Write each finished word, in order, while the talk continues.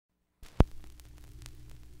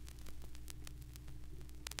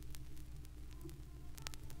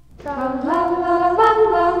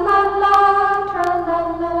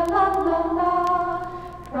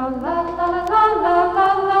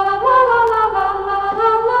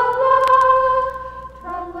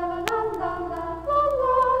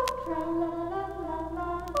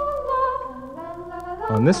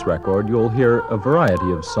On this record, you'll hear a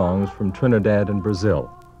variety of songs from Trinidad and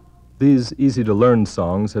Brazil. These easy-to-learn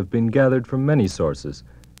songs have been gathered from many sources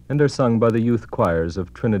and are sung by the youth choirs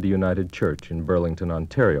of Trinity United Church in Burlington,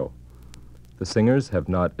 Ontario. The singers have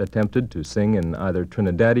not attempted to sing in either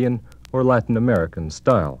Trinidadian or Latin American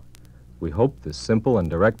style. We hope this simple and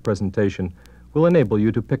direct presentation will enable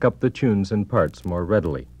you to pick up the tunes and parts more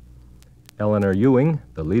readily. Eleanor Ewing,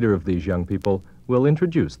 the leader of these young people, will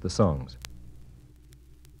introduce the songs.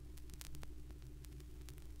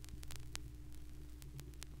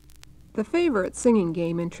 The favorite singing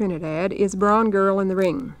game in Trinidad is Brown Girl in the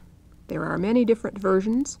Ring. There are many different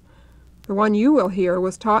versions. The one you will hear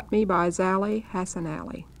was taught me by Zali Hassan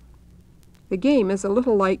Ali. The game is a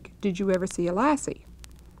little like Did You Ever See a Lassie?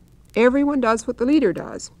 Everyone does what the leader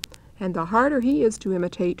does, and the harder he is to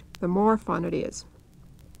imitate, the more fun it is.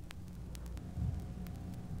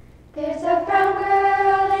 There's a brown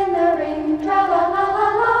girl in the ring,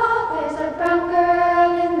 tra-la-la-la-la. There's a brown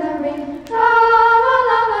girl in the ring,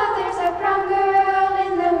 tra-la-la-la. There's a brown girl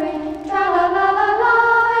in the ring, tra-la-la-la-la.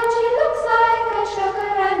 And she looks like a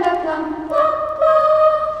sugar and a plum, plum,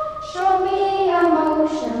 plum. Show me a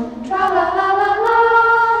motion, tra-la-la-la-la.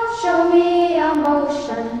 Show me a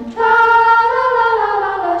motion,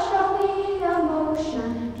 tra-la-la-la-la. Show me a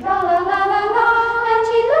motion, tra-la-la-la-la. And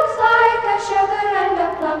she looks like a sugar and a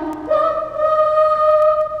plum.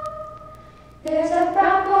 There's a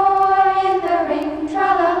brown boy in the ring,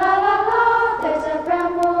 tra-la-la-la-la. There's a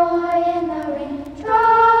brown boy in the ring,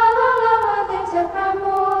 tra-la-la-la. There's a brown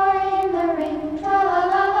boy in the ring,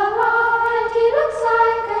 tra-la-la-la-la. And he looks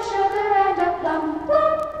like a sugar and a plum,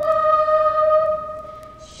 plum, plum.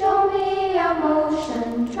 Show me a motion,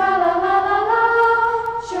 tra-la-la-la-la.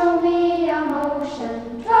 Show me a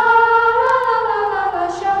motion, tra-la-la-la-la.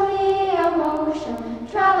 Show me a motion,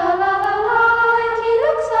 tra-la-la-la-la. And he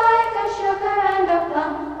looks like a sugar and a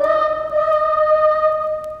plum, plum, plum.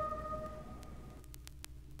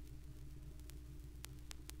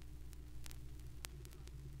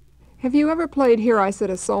 Have you ever played Here I Sit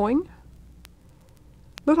A-Sewing?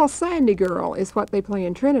 Little Sandy Girl is what they play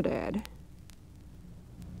in Trinidad.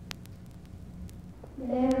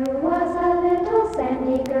 There was a little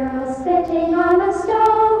sandy girl sitting on a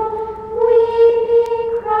stone,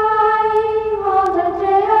 weeping, crying all the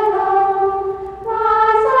day alone.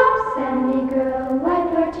 Rise up, sandy girl,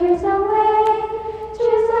 wipe your tears away.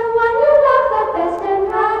 Choose the one you love the best and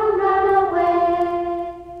run, run away.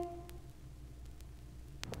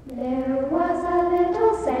 There was a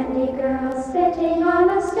little sandy girl sitting on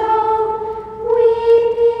a stone,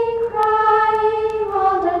 weeping, crying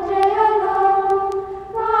all the day alone.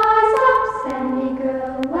 Rise up, sandy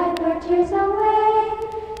girl, wipe your tears away.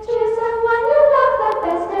 Choose the one you love the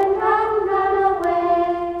best and run, run away.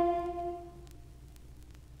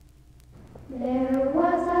 There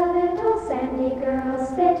was a little sandy girl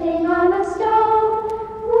sitting on a stone,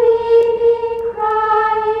 weeping,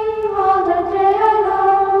 crying all the day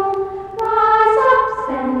alone. Rise up,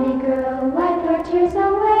 sandy girl, wipe your tears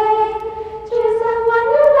away. Choose the one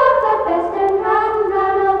you love the best and run,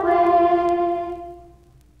 run away.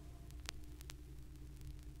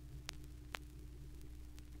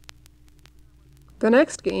 The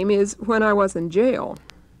next game is When I Was in Jail.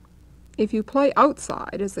 If you play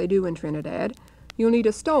outside, as they do in Trinidad, you'll need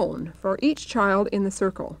a stone for each child in the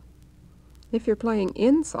circle. If you're playing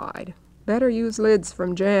inside, better use lids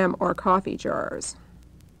from jam or coffee jars.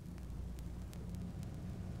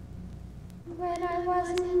 When I was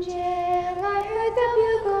in jail, I heard the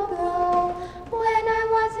bugle blow. When I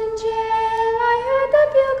was in jail, I heard the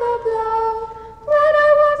bugle blow. When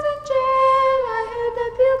I was in jail, I heard the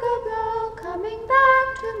bugle blow. Coming back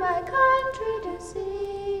to my country to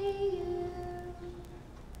see you.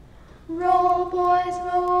 Roll, boys,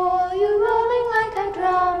 roll, you rolling like a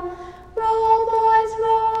drum. Roll, boys,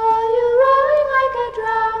 roll, you rolling like a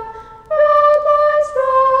drum. Roll, boys,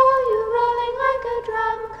 roll, you rolling like a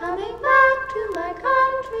drum. Coming back to my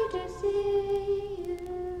country to see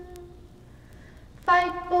you.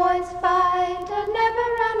 Fight, boys, fight, and never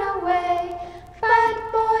run away. Fight,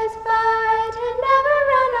 boys, fight, and never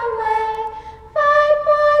run away. Fight,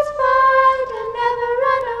 boys, fight, and never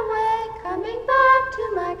run away. Coming back to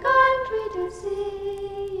my country to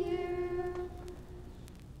see you.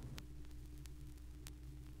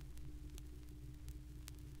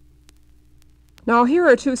 Now here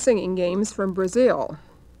are two singing games from Brazil.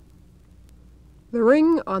 The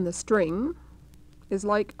ring on the string is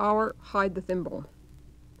like our hide the thimble.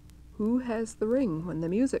 Who has the ring when the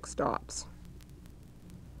music stops?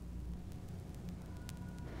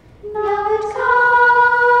 Now it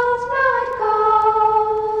comes, now it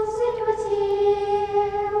goes. It was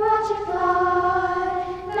here, watch it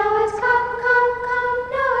fly.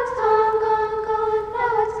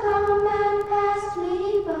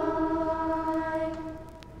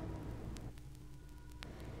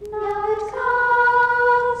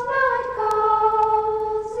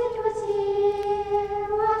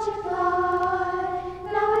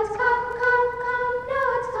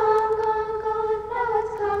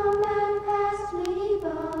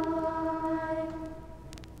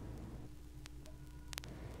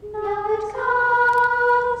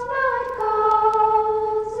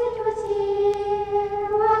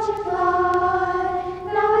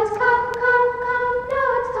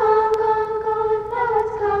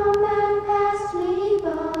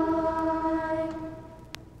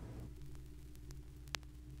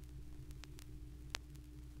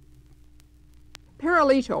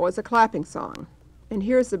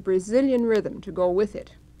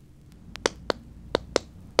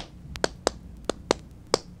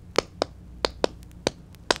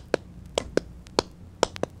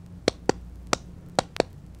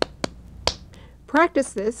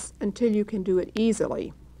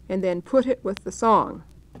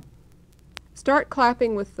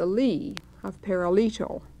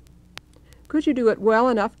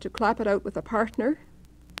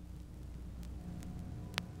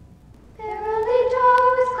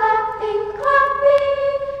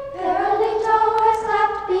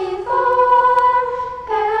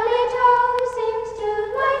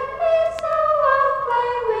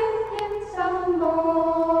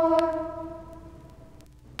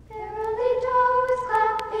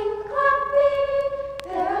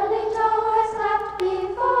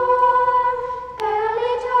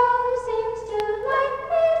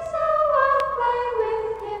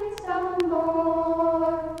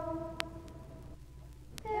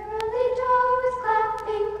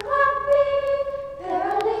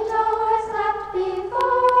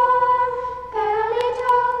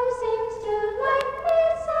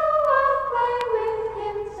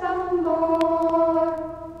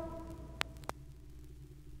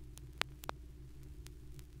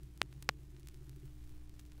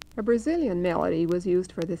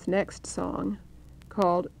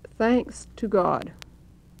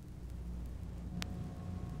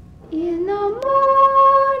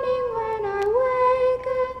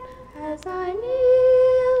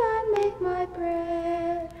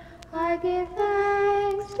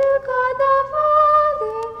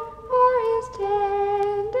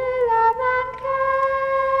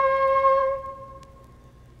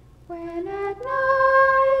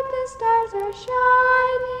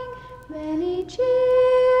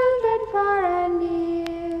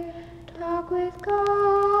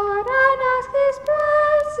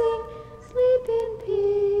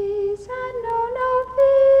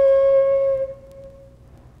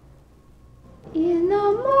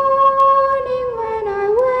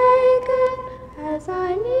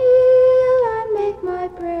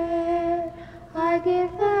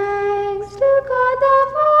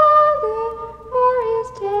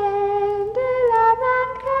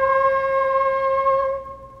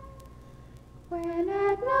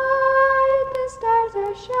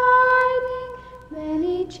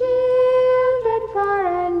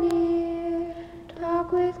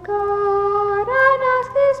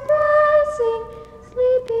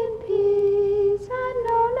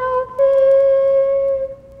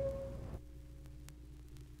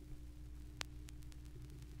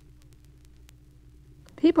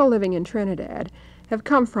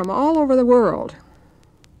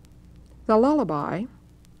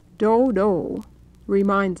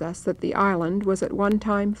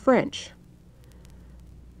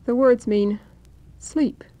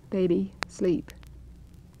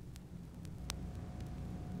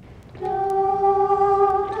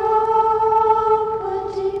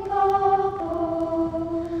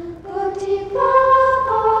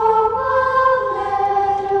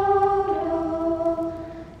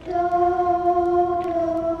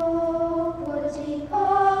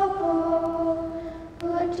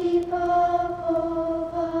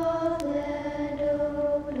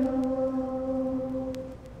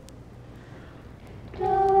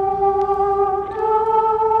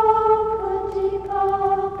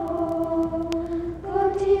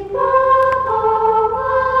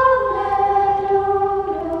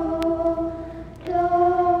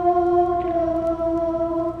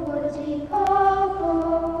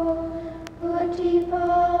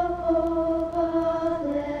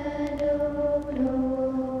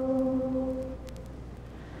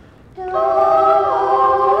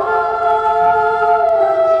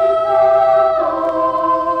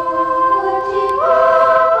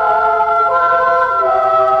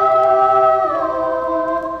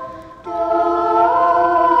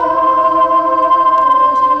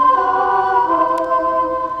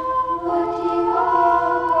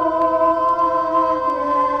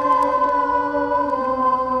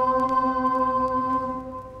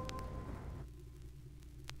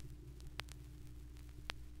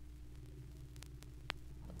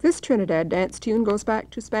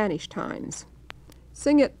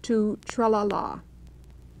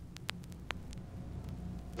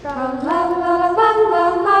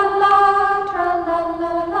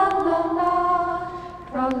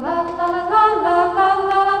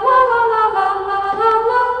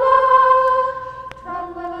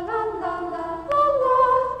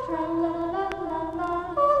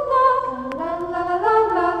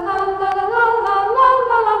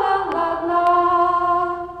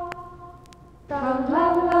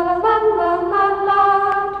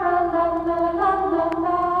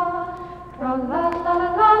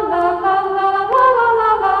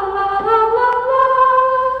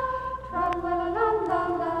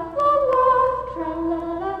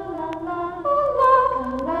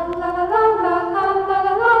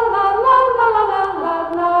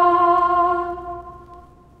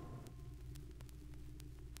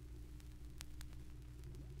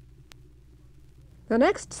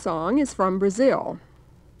 next song is from Brazil,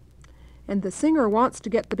 and the singer wants to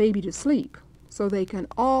get the baby to sleep so they can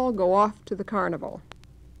all go off to the carnival.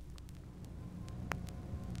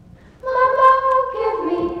 Mama, oh, give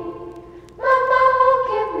me. Mama, oh,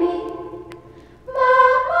 give me.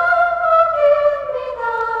 Mama, oh, give me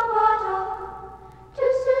the bottle to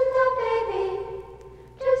soothe the baby,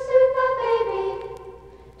 to soothe the baby,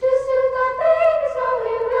 to soothe the baby so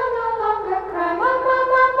he will no longer cry. Mama,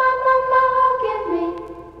 mama, mama, oh, give me.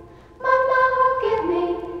 Mama, oh, give me.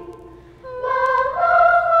 Mama,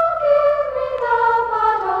 oh, give me the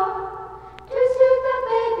bottle to soothe the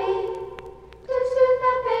baby, to soothe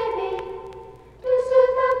the baby, to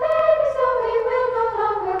soothe the baby so he will no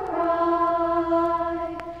longer cry.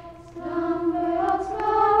 Slumber, oh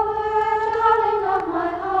slumber, darling of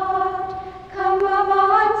my heart. Come, Mama,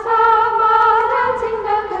 I'm summer, dancing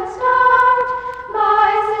duck and start. My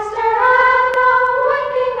sister Anna,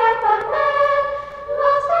 waking at the man.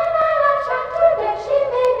 Lost an eyelash and today she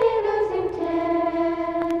may be losing 10.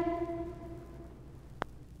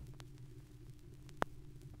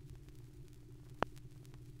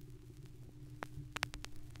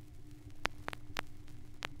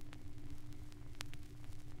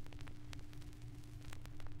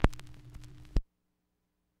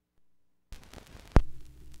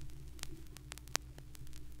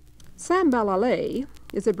 Sambalalé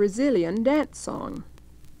is a Brazilian dance song,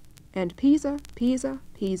 and pisa, pisa,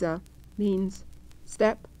 pisa means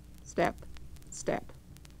step, step, step.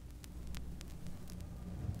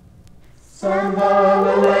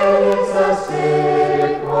 Sambalalé is a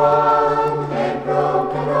sick one, head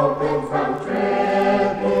broken open from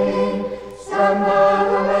tripping.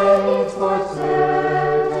 Sambalalé needs for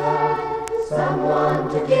certain someone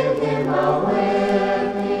to give him a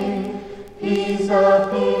whipping. Pisa,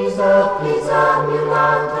 pisa, pisa,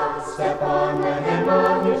 mulata, step on the hem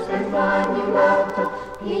of your skirt, my mulata.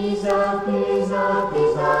 Pisa, pisa,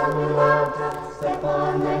 pisa, mulata, step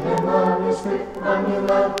on the hem of your skirt, my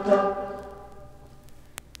mulata.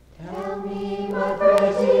 Tell me, my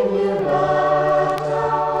pretty mulata,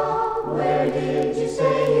 where did you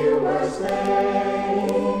say you were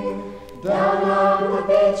staying? Down on the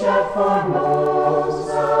beach at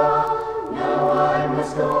Formosa. Now I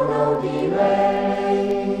must go, no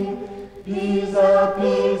delay. Pisa,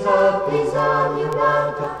 pisa, pisa,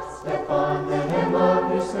 mulata, step on the hem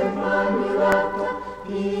of your skirt, my mulata.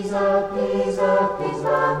 Pisa, pisa,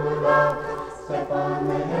 pisa, mulata, step on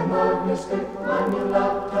the hem of your skirt, my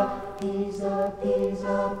mulata. Pisa,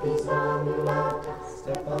 pisa, pisa, mulata,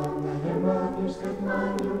 step on the hem of your skirt,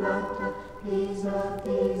 my mulata. Pisa,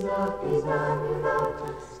 pisa, pisa, mulata,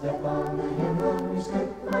 step on the hem of your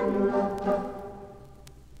skirt, my mulata.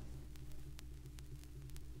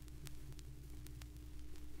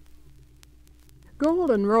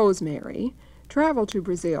 Gold and Rosemary traveled to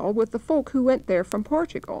Brazil with the folk who went there from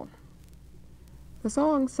Portugal. The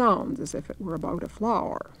song sounds as if it were about a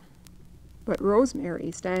flower, but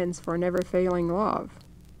rosemary stands for never-failing love.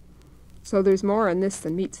 So there's more in this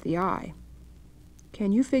than meets the eye.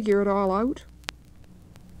 Can you figure it all out?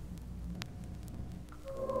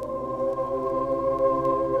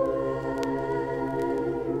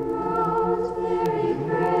 Rosemary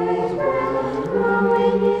fragrant,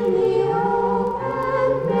 growing in the open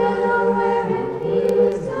meadow where it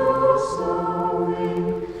needs no sowing.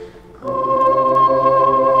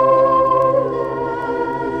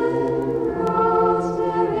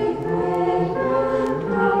 Rosemary fragrant,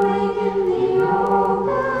 growing in the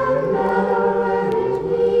open meadow where it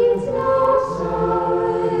needs no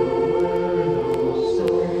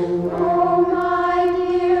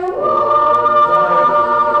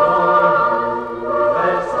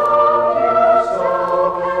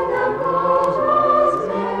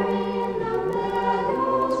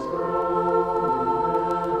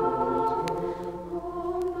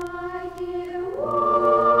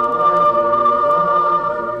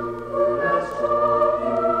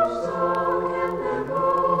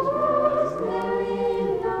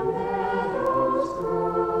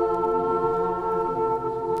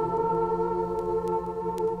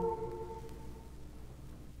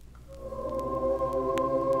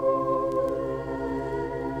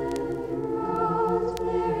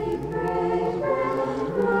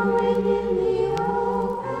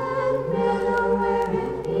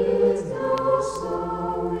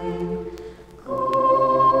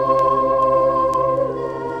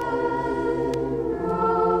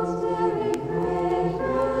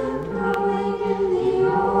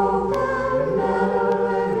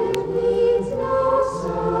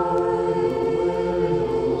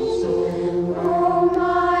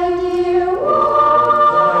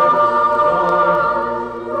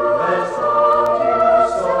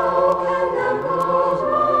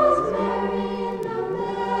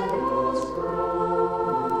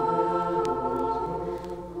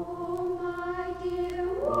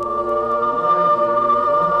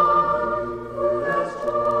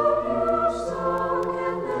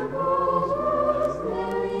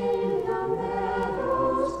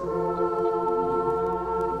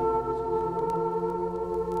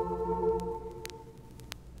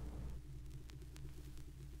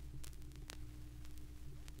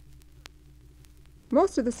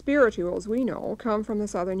Most of the spirituals we know come from the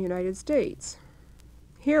southern United States.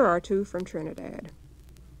 Here are two from Trinidad.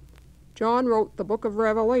 John wrote the Book of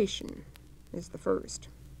Revelation is the first.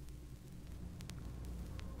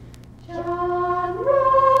 John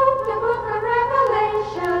wrote the Book of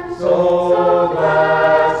Revelation. So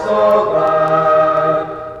glad, so glad.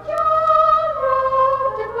 John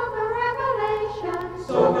wrote the Book of Revelation.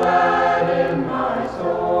 So glad in my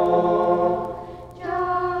soul.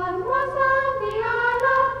 John was on the Isle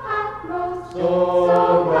of Patmos. So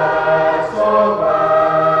glad, so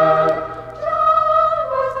glad. John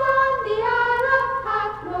was on the Isle of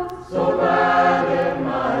Patmos. So glad in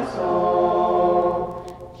my soul.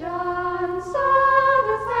 John saw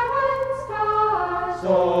the seven stars.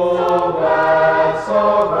 So glad, so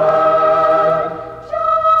glad.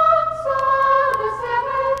 John saw the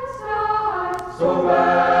seven stars. So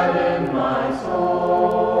glad in my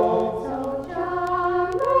soul. So John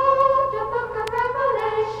wrote the Book of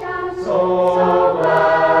Revelation. So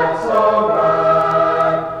glad, so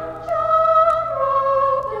glad. John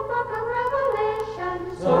wrote the Book of Revelation.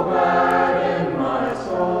 So glad in my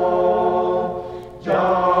soul.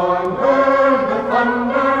 John heard the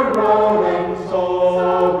thunder rolling. So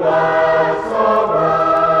glad, so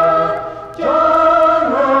glad. John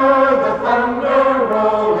heard the thunder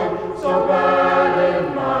rolling. So glad in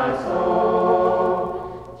my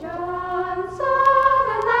soul. John saw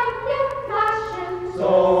the lightning flashing.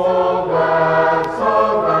 So glad, so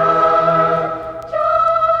glad.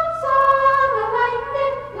 John saw the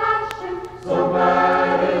lightning flashing. So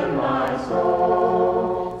glad in my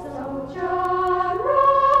soul. So John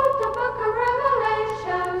wrote the Book of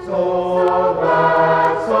Revelation. So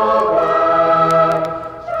glad, so glad.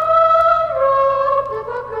 John wrote the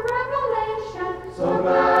Book of Revelation. So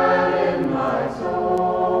glad in my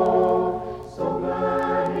soul. So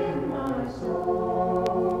glad in my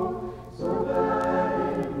soul. So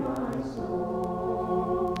glad in my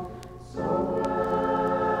soul. So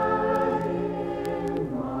glad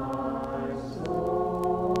in my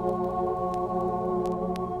soul.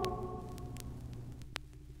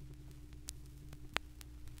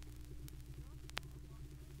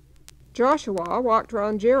 Joshua walked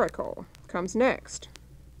round Jericho comes next.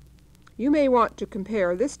 You may want to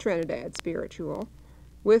compare this Trinidad spiritual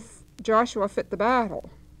with Joshua Fit the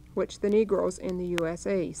Battle, which the Negroes in the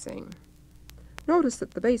USA sing. Notice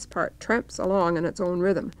that the bass part tramps along in its own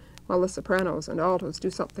rhythm, while the sopranos and altos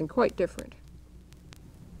do something quite different.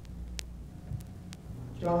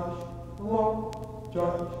 Joshua,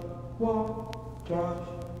 Joshua,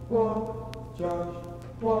 Joshua, Joshua.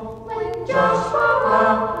 When Joshua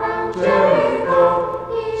walked round Jericho,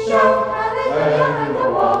 he shouted hallelujah and the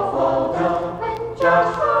wall fall down. When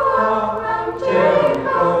Joshua walked round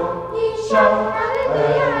Jericho, he shouted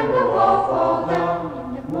hallelujah and the wall fall down. In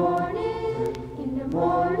the morning, in the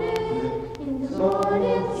morning, in the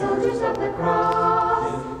morning, soldiers of the cross.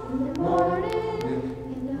 In the morning,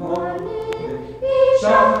 he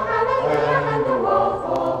shouted hallelujah and the wall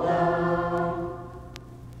fall down.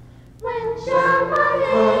 When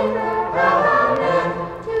Jeremiah began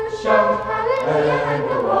to shout hallelujah and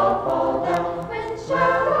the wall fall down. When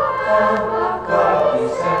Habakkuk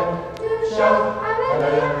descend to shout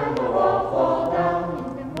hallelujah and the wall fall down. In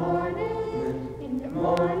the morning, in the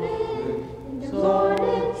morning, in the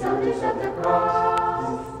morning, soldiers of the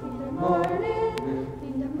cross.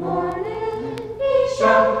 In the morning, he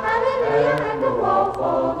shout hallelujah and the wall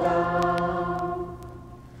fall down.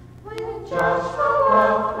 When Joshua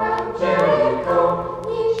walked round Jericho,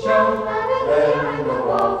 he shouted hallelujah and the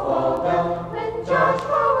wall fall down. When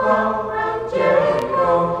Joshua walked round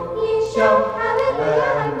Jericho, he shouted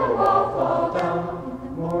hallelujah and the wall fall down. In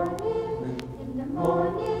the morning, in the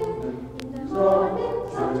morning, in the morning,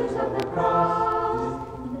 soldiers of the cross.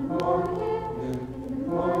 In the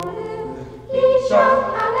morning, he shouted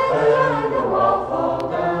hallelujah and the wall fall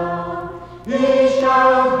down. He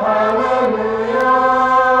shouted hallelujah,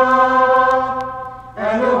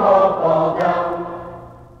 and the wall fall down.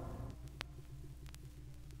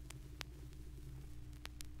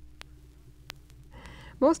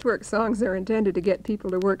 Most work songs are intended to get people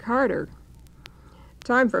to work harder.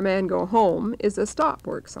 Time for Man Go Home is a stop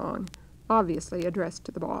work song, obviously addressed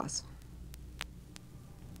to the boss.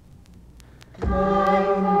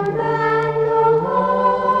 Time for man go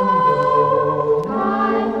home.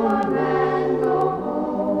 Time for man go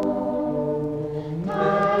home.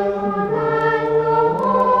 Time for man go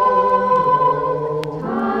home.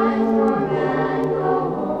 Time for man go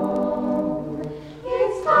home.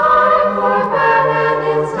 It's time for man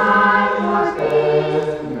and it's time for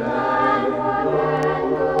peace. Time for man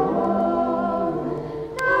go home.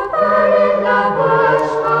 The bird in the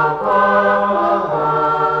bush, the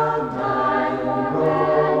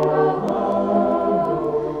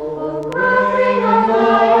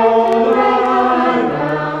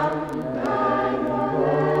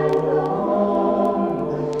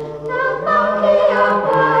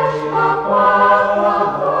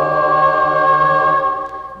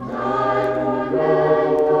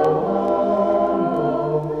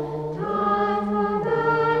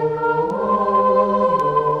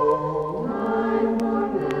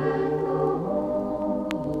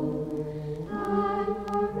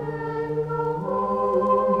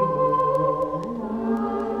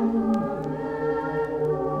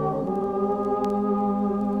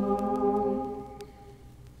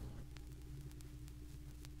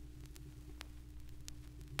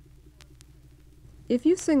If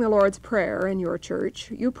you sing the Lord's Prayer in your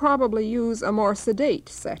church, you probably use a more sedate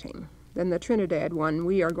setting than the Trinidad one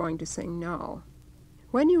we are going to sing now.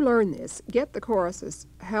 When you learn this, get the choruses,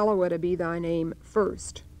 "Hallowed be thy name,"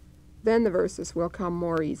 first. Then the verses will come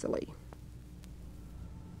more easily.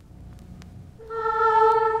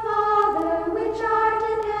 Our Father, which art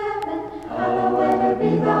in heaven, hallowed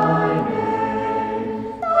be thy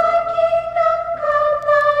name. Thy kingdom come,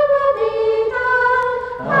 thy will be done,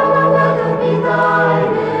 hallowed be thy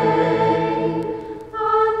name.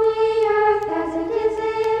 On the earth as it is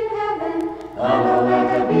in heaven,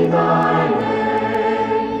 hallowed be thy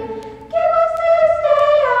name. Give us this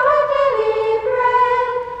day our daily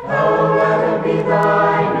bread, hallowed be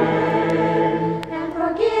thy name. And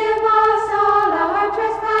forgive us all our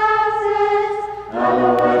trespasses,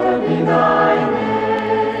 hallowed be thy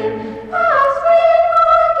name. As we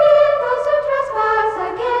forgive those who trespass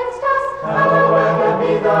against us, hallowed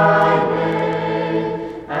be thy name.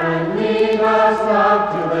 And lead us not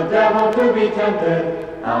to the devil to be tempted,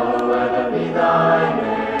 hallowed be thy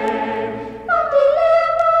name. But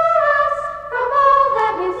deliver us from all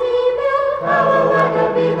that is evil,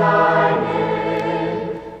 hallowed be thy name.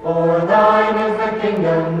 For thine is the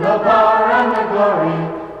kingdom, the power, and the glory,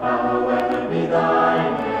 hallowed be thy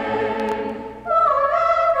name.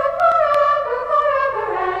 Forever, forever, forever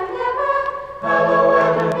and ever,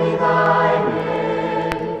 hallowed be thy name.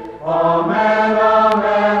 Amen,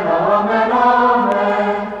 amen, amen,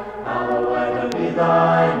 amen, hallowed be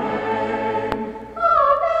thy name.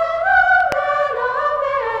 Amen, amen,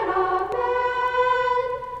 amen, amen,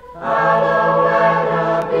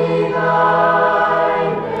 hallowed be thy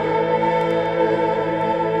name.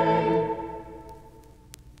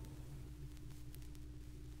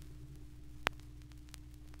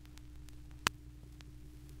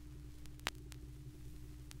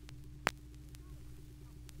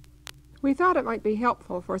 We thought it might be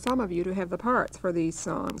helpful for some of you to have the parts for these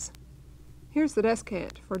songs. Here's the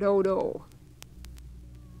descant for Do-Do.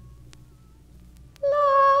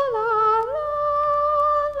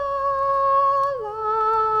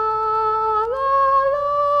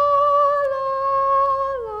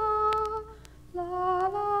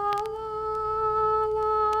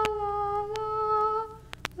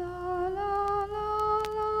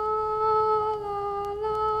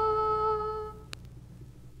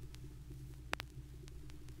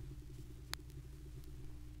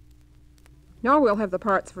 Now we'll have the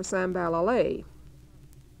parts for Sambalalay.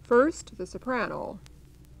 First, the soprano.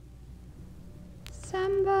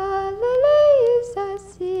 Sambalalay is a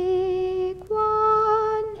sick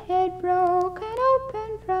one, head broken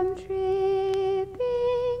open from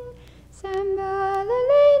tripping.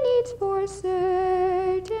 Sambalalay needs for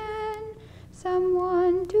certain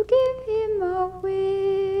someone to give him a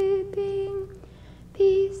whipping.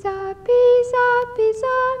 Pisa, pisa,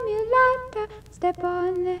 pisa, mulata, step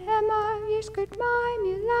on the hem of your skirt, my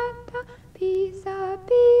mulata. Pisa,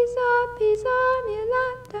 pisa, pisa,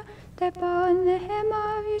 mulata, step on the hem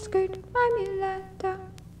of your skirt, my mulata.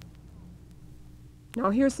 Now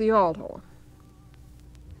here's the alto.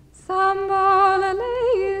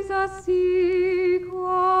 Sambalalay is a sick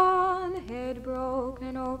one, head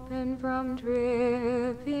broken open from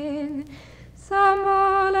tripping.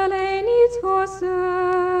 Sambalalay needs for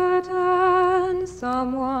certain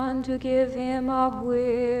someone to give him a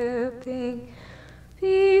whipping.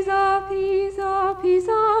 Pisa, pisa,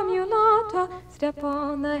 pisa, mulata, step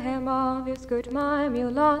on the hem of your skirt, my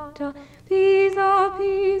mulata. Pisa,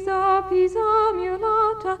 pisa, pisa,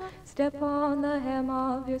 mulata, step on the hem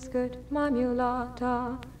of your skirt, my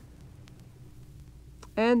mulata.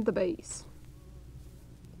 And the bass.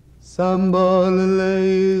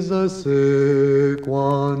 Sambalalay is a sick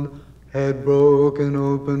one, head broken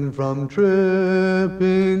open from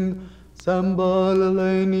tripping.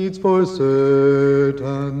 Sambalalay needs for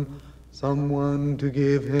certain someone to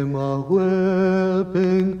give him a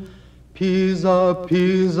whipping. Pisa,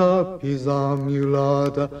 pisa, pisa,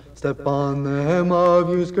 mulata, step on the hem of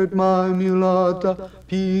your skirt, my mulata.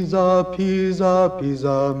 Pisa, pisa,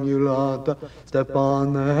 pisa, mulata, step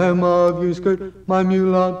on the hem of your skirt, my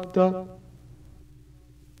mulata.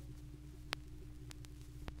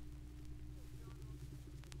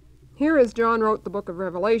 Here as John wrote the book of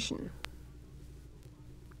Revelation.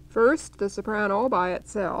 First, the soprano by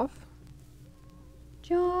itself.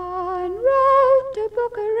 John wrote the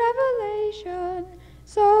book of Revelation,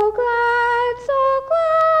 so glad, so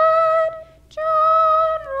glad.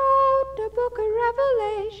 John wrote the book of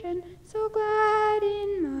Revelation, so glad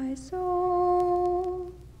in my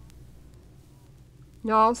soul.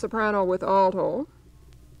 Now soprano with alto.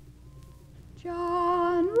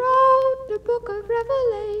 John wrote the book of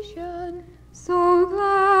Revelation, so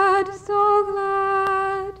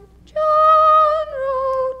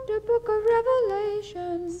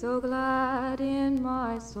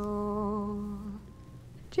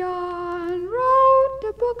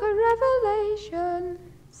Revelation.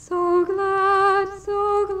 So glad,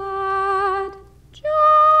 so glad.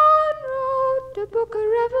 John wrote the book of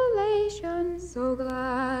Revelation. So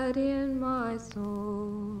glad in my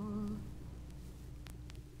soul.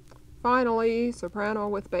 Finally, soprano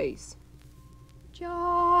with bass.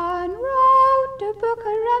 John wrote the book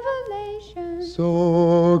of Revelation.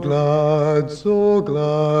 So glad, so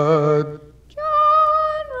glad.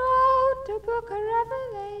 John wrote the book of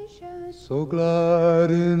Revelation. So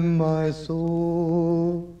glad in my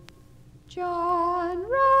soul. John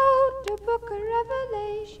wrote the book of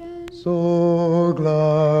Revelation. So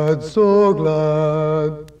glad, so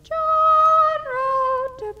glad. John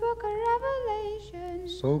wrote the book of Revelation.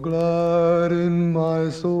 So glad in my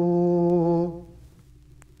soul.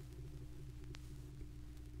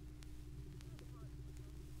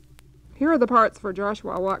 Here are the parts for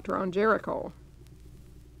Joshua Walked Around Jericho.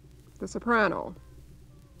 The soprano.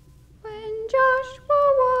 When Joshua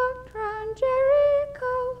walked round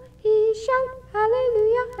Jericho, he shouted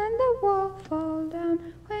hallelujah and the wall fall down.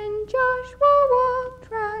 When Joshua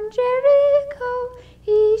walked round Jericho,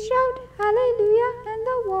 he shouted hallelujah and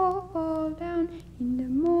the wall fall down. In the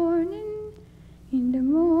morning, in the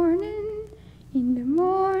morning, in the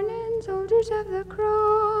morning, soldiers of the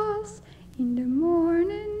cross. In the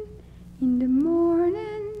morning,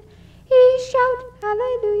 he shouted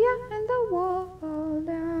hallelujah and the wall fall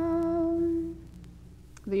down.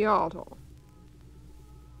 The alto.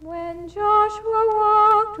 When Joshua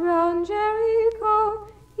walked round Jericho,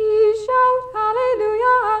 he shouted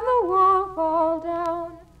hallelujah and the wall fall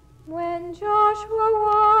down. When Joshua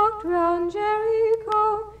walked round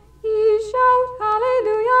Jericho, he shouted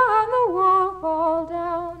hallelujah and the wall fall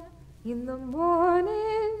down. In the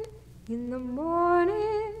morning, in the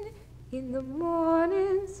morning, in the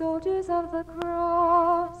morning, soldiers of the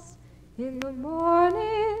cross. In the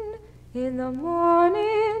morning, he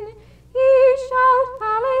shouted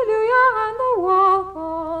hallelujah and the wall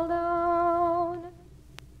fall down.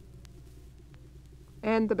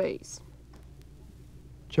 And the bass.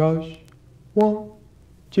 Joshua,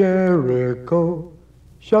 Jericho,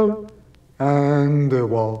 shout, and the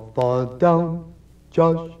wall fall down.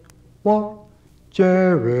 Joshua,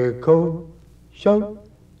 Jericho, shout,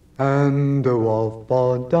 and the wall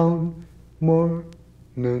fall down.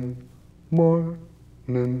 Morning,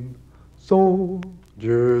 morning,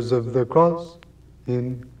 soldiers of the cross.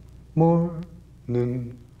 In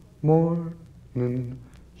morning, morning,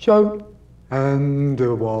 shout, and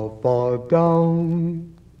the wall fall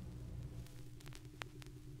down.